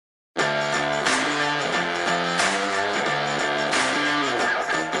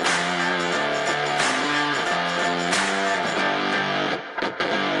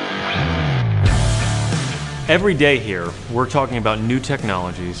Every day here, we're talking about new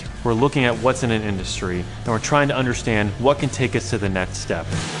technologies, we're looking at what's in an industry, and we're trying to understand what can take us to the next step.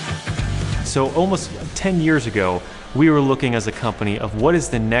 So almost 10 years ago, we were looking as a company of what is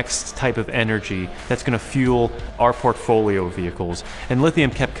the next type of energy that's going to fuel our portfolio of vehicles, and lithium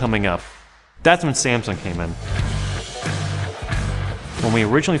kept coming up. That's when Samsung came in. When we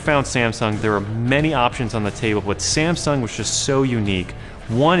originally found Samsung, there were many options on the table, but Samsung was just so unique.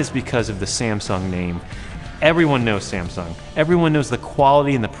 One is because of the Samsung name. Everyone knows Samsung. Everyone knows the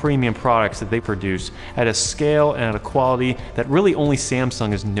quality and the premium products that they produce at a scale and at a quality that really only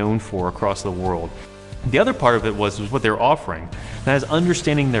Samsung is known for across the world. The other part of it was what they're offering. That is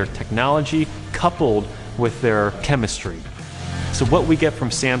understanding their technology coupled with their chemistry. So what we get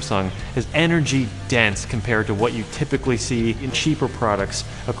from Samsung is energy dense compared to what you typically see in cheaper products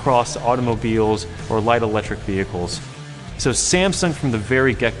across automobiles or light electric vehicles. So Samsung from the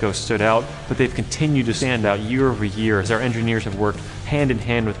very get-go stood out, but they've continued to stand out year over year as our engineers have worked hand in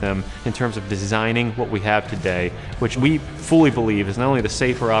hand with them in terms of designing what we have today, which we fully believe is not only the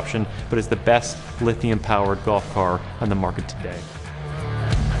safer option, but is the best lithium-powered golf car on the market today.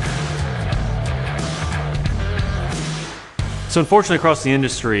 So unfortunately across the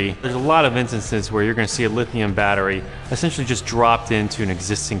industry, there's a lot of instances where you're going to see a lithium battery essentially just dropped into an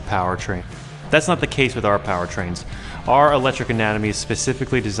existing powertrain. That's not the case with our powertrains. Our electric anatomy is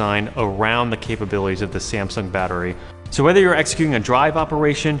specifically designed around the capabilities of the Samsung battery. So whether you're executing a drive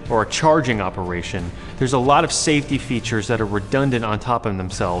operation or a charging operation, there's a lot of safety features that are redundant on top of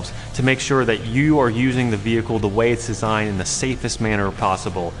themselves to make sure that you are using the vehicle the way it's designed in the safest manner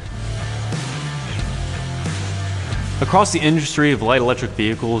possible. Across the industry of light electric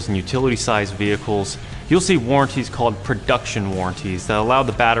vehicles and utility-sized vehicles, you'll see warranties called production warranties that allow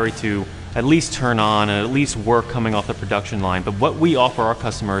the battery to at least turn on and at least work coming off the production line. But what we offer our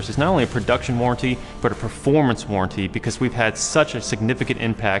customers is not only a production warranty, but a performance warranty, because we've had such a significant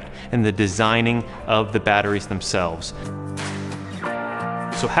impact in the designing of the batteries themselves.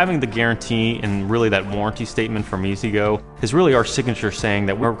 So having the guarantee and really that warranty statement from E-Z-Go is really our signature, saying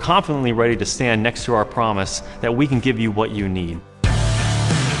that we're confidently ready to stand next to our promise that we can give you what you need.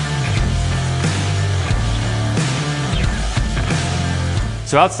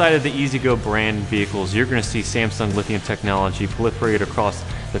 So outside of the E-Z-Go brand vehicles, you're going to see Samsung lithium technology proliferate across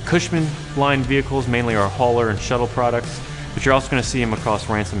the Cushman line vehicles, mainly our hauler and shuttle products, but you're also going to see them across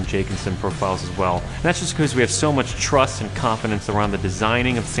Ransom and Jacobson profiles as well. And that's just because we have so much trust and confidence around the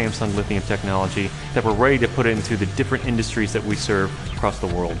designing of Samsung lithium technology that we're ready to put it into the different industries that we serve across the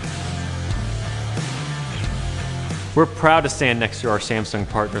world. We're proud to stand next to our Samsung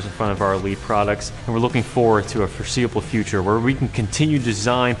partners in front of our elite products, and we're looking forward to a foreseeable future where we can continue to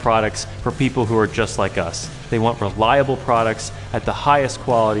design products for people who are just like us. They want reliable products at the highest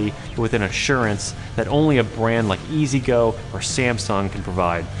quality with an assurance that only a brand like E-Z-Go or Samsung can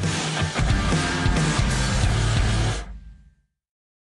provide.